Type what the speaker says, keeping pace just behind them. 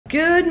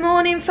Good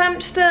morning,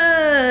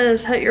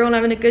 famsters. Hope you're all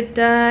having a good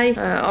day.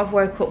 I've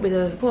woke up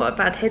with quite a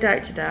bad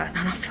headache today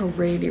and I feel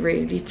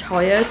really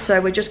tired. So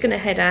we're just gonna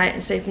head out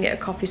and see if we can get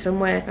a coffee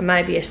somewhere and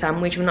maybe a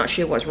sandwich. I'm not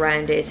sure what's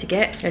round here to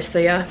get. There's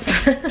Theo,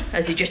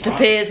 as he just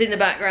appears in the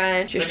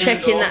background. Just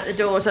checking that the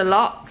doors are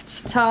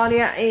locked.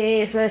 Talia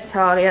is, there's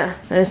Talia.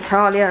 There's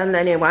Talia and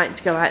Lenny are waiting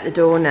to go out the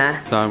door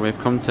now. So we've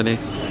come to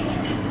this,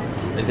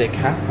 is it a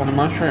cafe on a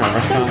mushroom?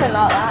 Something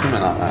like that.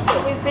 Something like that.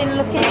 But we've been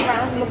looking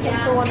around, looking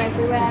for one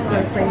everywhere.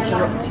 Sorry for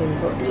interrupting,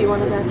 but do you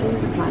want to go to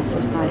the place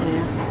or stay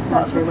here?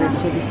 That's where we went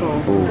to before.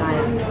 Ooh. I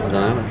don't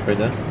know, what's we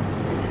do?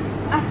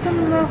 Ask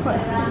them real quick.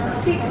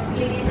 6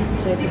 please.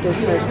 So if we do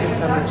toast and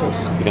sandwiches.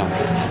 We go.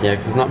 Yeah,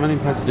 because not many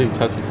places do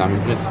toasted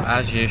sandwiches.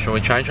 As usual,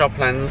 we changed our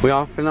plans. We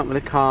are filling up with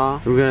a car.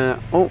 We're gonna,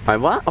 oh, wait,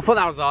 what? I thought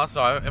that was ours,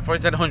 so if we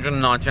said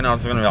 119, I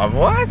was gonna be like,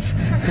 what?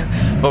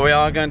 But we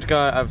are going to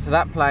go over to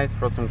that place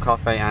for some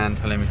coffee and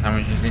halloumi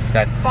sandwiches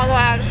instead. By the way,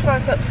 I just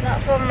woke up, so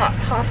that's why I'm like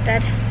half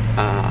dead.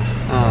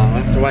 Oh,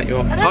 we have to wake you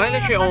up. I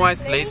literally always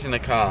sleeps in the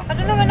car. I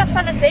don't know when I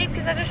fell asleep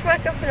because I just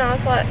woke up and I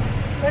was like,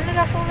 when did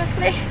I fall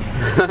asleep?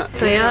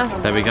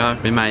 There we go,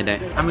 we made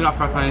it. And we got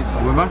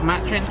frappes. We're both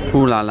matching.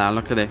 Ooh la la,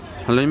 look at this.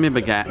 Halloumi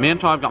baguette. Me and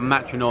Ty have got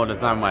matching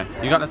orders, haven't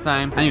we? You got the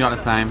same, and you got the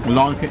same. I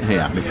like it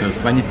here because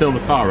when you fill the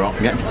car up,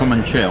 you get to come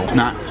and chill.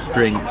 Snacks,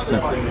 drinks,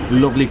 a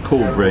lovely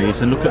cool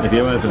breeze, and look at the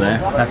view over there.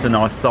 That's a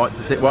nice sight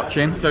to sit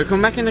watching. So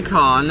come back in the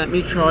car and let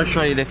me try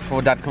show you this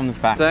before Dad comes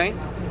back. See?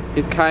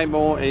 His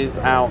cable is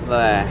out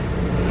there.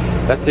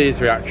 Let's see his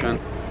reaction.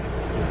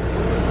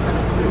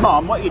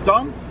 Mum, what you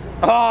done?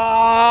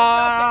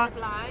 Ah!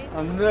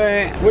 Wouldn't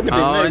have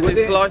been me, would is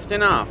it sliced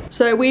enough?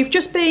 So we've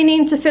just been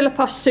into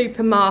Philippos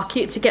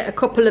supermarket to get a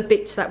couple of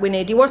bits that we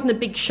need. It wasn't a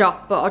big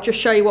shop, but I'll just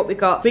show you what we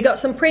got. We got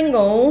some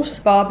Pringles,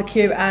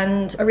 barbecue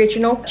and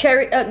original.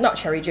 Not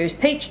cherry juice,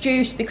 peach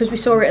juice, because we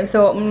saw it and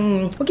thought,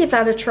 we'll give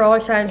that a try,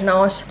 sounds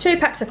nice. 2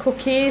 packs of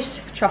cookies,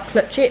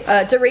 chocolate chip,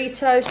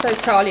 Doritos, so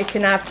Talia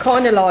can have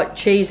kind of like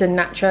cheese and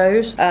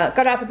nachos.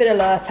 Gotta have a bit of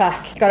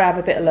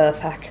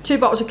Lurpak. 2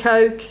 bottles of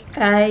Coke,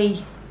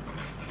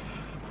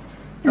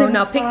 oh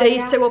no, pick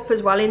these 2 up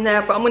as well in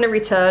there, but I'm going to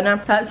return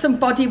them. Some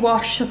body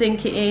wash, I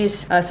think it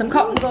is. Some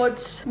cotton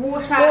buds.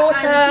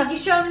 Water. Did you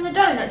show them the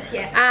donuts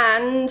yet?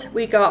 And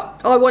we got,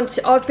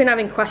 I've been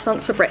having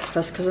croissants for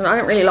breakfast because I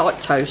don't really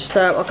like toast.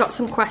 So I got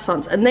some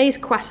croissants. And these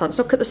croissants,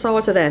 look at the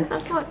size of them.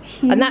 That's like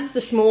huge. And that's the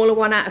smaller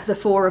one out of the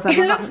 4 of them.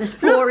 There's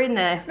 4 in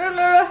there.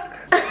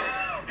 Look.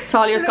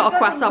 Talia's got a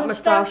croissant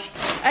moustache.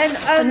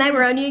 And they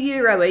were only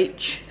 €1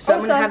 each. So I'm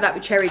going to have that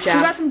with cherry jam.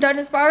 We got some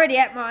donuts, but I already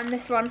ate mine,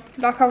 this one.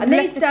 Like I've And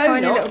these left a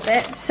tiny little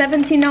donuts, bit.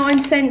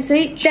 79 cents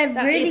each. They're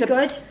really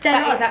good.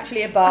 That is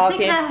actually a I bargain.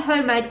 think they're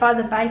homemade by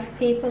the baker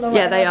people or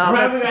Yeah, they are.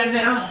 Where are we going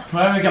now?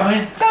 Where are we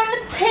going? Go on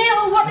the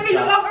pill. What do we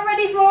look like we're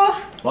ready for?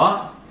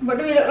 What? What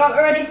do we look like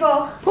we're ready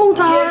for? Pull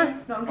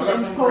down. No, I'm I got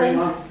gonna some pull. cream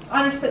on.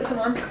 I need to put some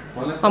on.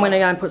 I'm going to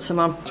go and put some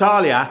on.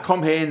 Talia,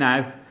 come here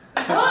now.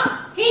 What?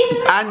 He's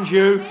And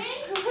you.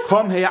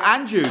 Come here,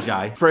 and you,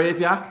 Gay. 3 of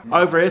you.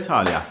 Over here,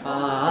 Talia.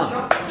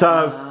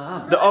 So,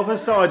 the other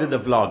side of the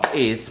vlog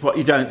is what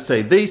you don't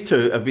see. These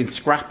 2 have been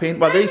scrapping.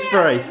 Well, these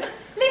 3.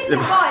 Listen,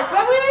 guys,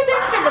 when we was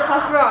in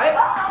Philippos, right,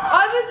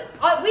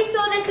 we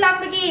saw this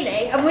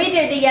Lamborghini, and we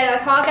do the yellow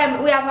car game,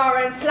 but we have our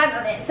own slant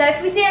on it. So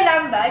if we see a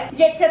Lambo, you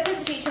get to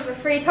punch each other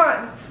 3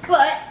 times.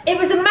 But it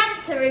was a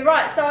mandatory,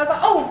 right? So I was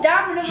like, oh,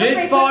 damn, another 3 She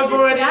had 5 punches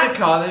already for in the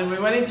car, then we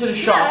went into the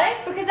shop. No,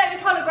 because that was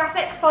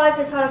holographic. 5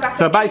 was holographic.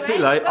 So basically,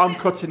 anyway. I'm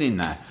cutting in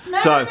there. No,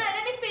 So, let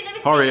me speak.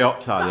 hurry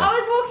up, So Talia. I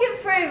was walking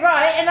through,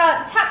 right, and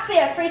I tapped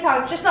Theo 3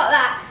 times, just like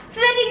that. So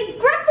then he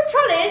grabbed the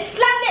trolley and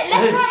slammed it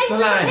left right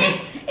into my hip.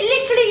 It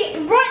literally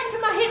right into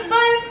my hip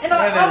bone, and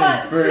I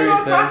like flew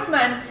across,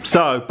 man.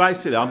 So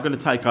basically, I'm going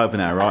to take over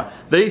now, right?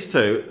 These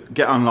 2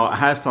 get on like a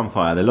house on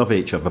fire. They love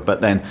each other,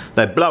 but then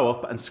they blow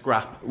up and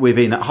scrap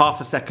within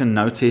half a second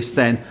notice.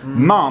 Then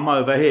Mum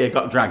over here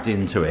got dragged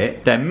into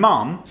it. Then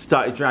Mum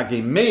started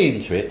dragging me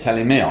into it,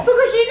 telling me off.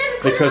 Because you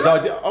never come Because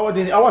out.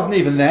 I wasn't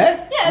even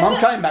there. Yeah, Mum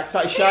but came back,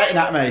 started shouting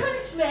at me.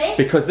 punched me,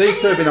 Because these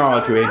and 2 have been you never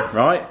arguing, come out.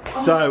 right?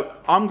 So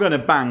I'm going to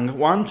bang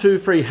 1, 2,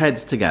 3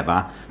 heads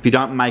together if you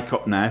don't make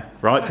up now,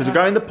 right? Because we're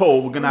going in the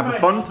pool, we're going to have a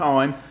fun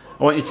time.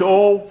 I want you to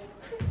all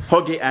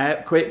hug it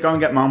out. Quick, go and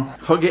get Mum.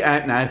 Hug it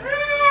out now.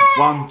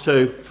 1,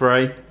 2,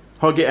 3.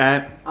 Hug it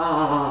out.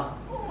 Ow,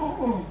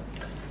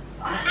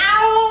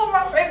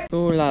 my ribs.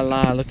 Ooh la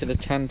la, look at the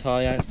tan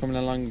tie out coming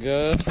along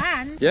good.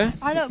 And Yeah?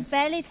 I look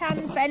barely tan,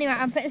 but anyway,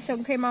 I'm putting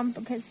sun cream on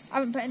because I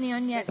haven't put any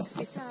on yet.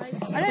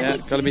 I don't Yeah,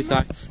 need gotta be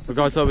safe. But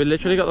guys, so we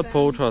literally got the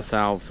pool to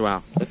ourselves.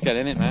 Wow, let's get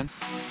in it, man.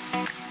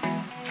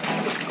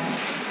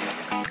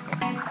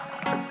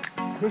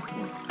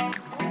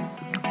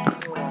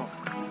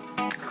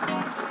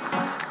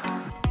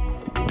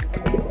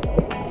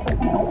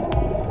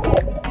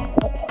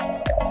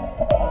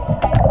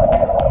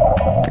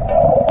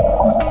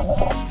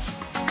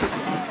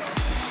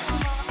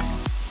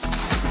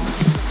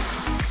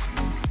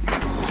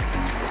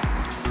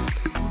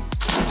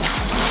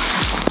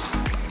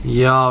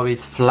 Yo,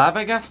 he's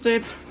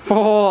flabbergasted.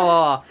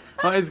 Oh,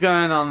 what is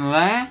going on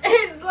there?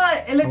 It's like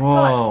It looks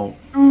Whoa.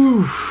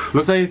 Oof.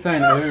 Looks like you're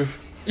saying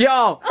oof.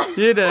 Yo,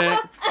 you did it.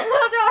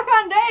 I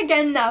can't do it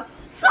again now.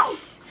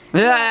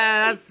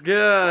 Yeah, that's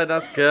good.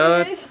 That's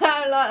good. It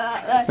sound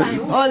like that though.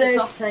 Oh,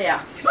 there's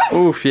yeah.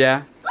 Oof,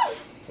 yeah.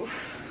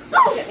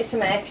 Get me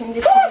some air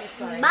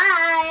conditioning.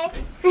 Bye.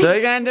 Do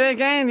it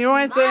again. You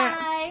always do it.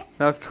 Bye.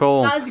 That's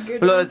cool. That was a good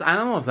Look, one. there's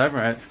animals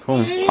everywhere. It's cool.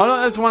 Oh,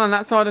 look, there's one on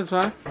that side as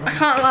well. I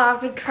can't lie, I've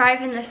been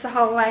craving this the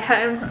whole way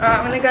home. Alright,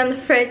 I'm gonna go in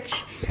the fridge.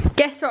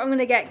 Guess what I'm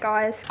gonna get,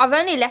 guys? I've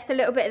only left a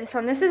little bit of this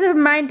one. This is a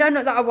main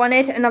donut that I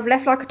wanted, and I've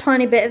left like a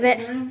tiny bit of it.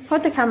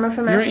 Hold the camera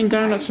for me. You're eating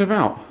donuts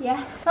without?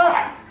 Yes.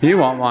 Oh, You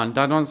want one?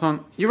 Dad wants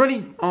one? You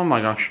really? Oh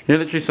my gosh. You're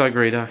literally so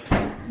greedy.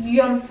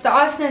 yum. The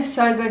icing is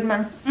so good,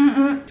 man.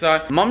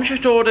 So, Mum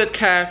just ordered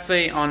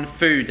KFC on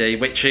Foodie,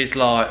 which is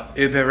like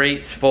Uber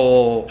Eats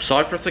for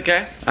Cyprus, I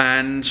guess.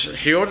 And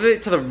she ordered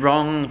it to the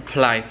wrong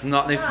place,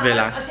 not this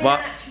villa. I didn't What?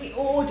 actually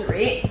order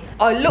it.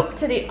 I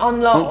looked at it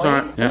online. Oh,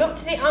 sorry, yeah. I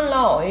looked at it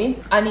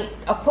online and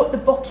I put the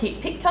bucket,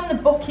 picked on the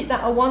bucket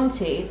that I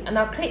wanted and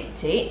I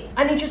clicked it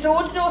and it just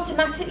ordered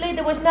automatically.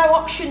 There was no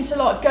option to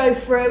like go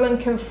through and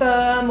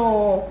confirm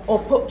or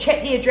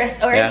check the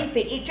address or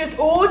anything. It just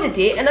ordered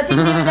it and I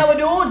didn't even know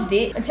I'd ordered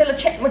it until I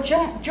checked my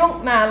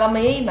junk mail on my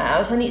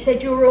emails and it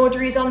said your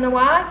order is on the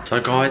way. So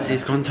guys,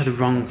 it's gone to the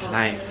wrong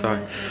place. So,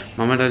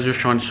 Mum and Dad are just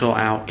trying to sort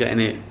out getting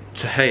it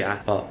to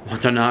here. But, I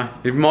don't know.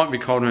 It might be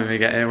cold when we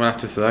get here, we'll have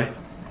to see.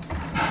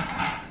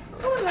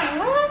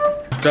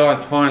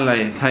 Guys,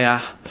 finally it's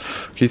here.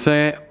 Can you see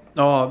it?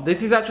 Oh,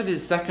 this is actually the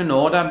second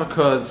order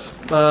because,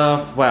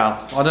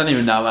 well, I don't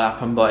even know what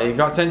happened, but it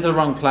got sent to the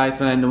wrong place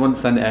and then they wouldn't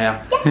send it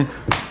here.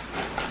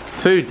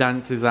 Food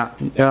dance is that?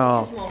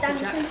 Yeah. Michael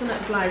Jackson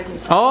at Blazing.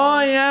 Oh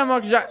yeah,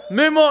 Michael Jackson.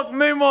 Moonwalk,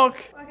 moonwalk.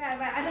 Okay,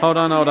 wait, I don't Hold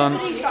on, hold on.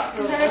 These socks,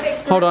 they're a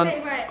bit- Hold on. a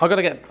bit red. I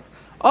gotta get.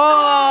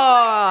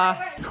 Oh,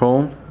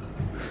 cool.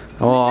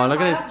 Oh,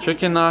 look at this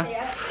chicken though.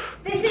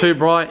 This Too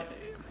bright.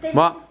 This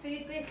What? is the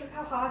food base, look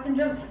how high I can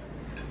jump.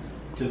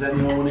 Does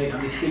anyone want to eat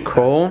on this stick?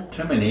 Cool.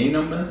 How many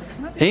numbers?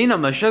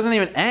 E-number, she hasn't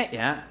even ate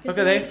yet. Look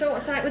at this.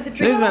 Sort of out with the These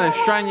drink. are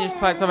the strangest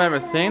plates I've ever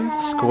seen.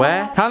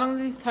 Square. How long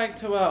did these take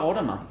to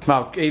order, Mum?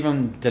 Well,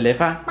 even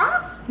deliver?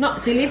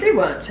 Not delivery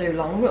weren't too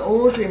long, but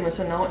ordering was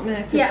a nightmare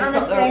because Yeah, they've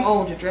got their honestly.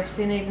 old address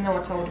in, even though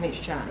I told them it's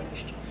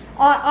changed.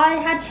 I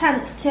had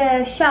chance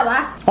to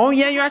shower. Oh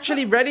yeah, you're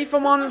actually ready for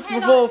once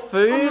before I'm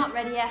food? not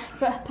ready yet,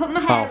 but put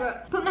my hair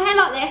up. Put my hair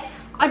like this.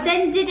 I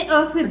then did it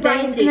up with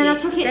braids and then I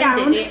took it down.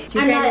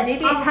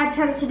 And I've had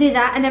chance to do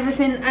that and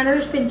everything, and I've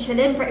just been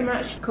chilling pretty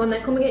much. Come on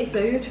then, come and get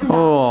your food.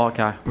 Oh,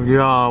 okay.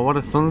 Yeah, what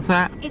a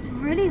sunset. It's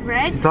really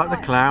red. It's like the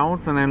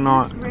clouds and then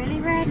like, It's really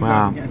red.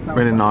 wow,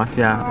 really nice,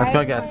 yeah. Let's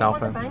go get a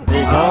selfie.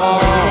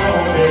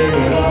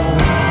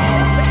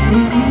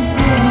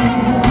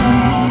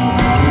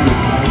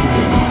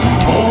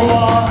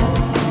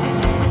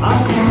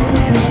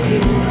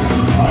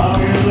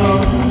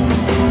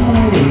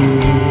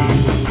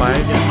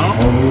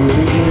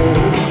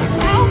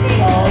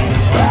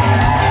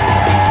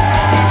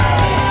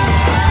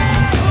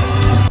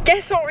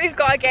 Guess what we've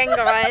got again,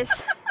 guys?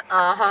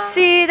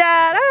 See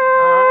that?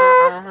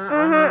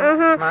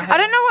 I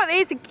don't know what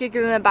these are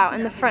giggling about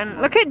in the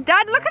front. Look at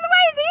Dad. Look at the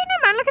way he's eating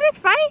it, man. Look at his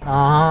face.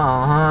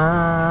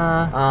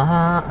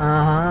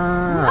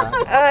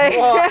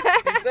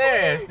 What? You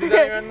serious? You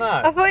don't even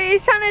know? I thought he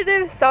was trying to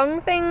do the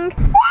song thing.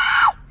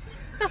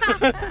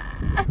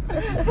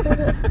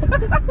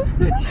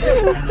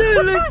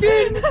 Still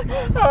looking.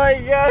 Oh my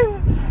god.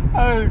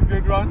 That was a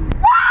good one.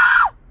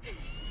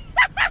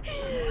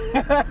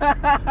 They're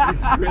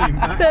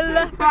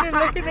laughing and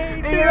looking at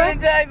each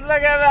other.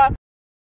 Look at that.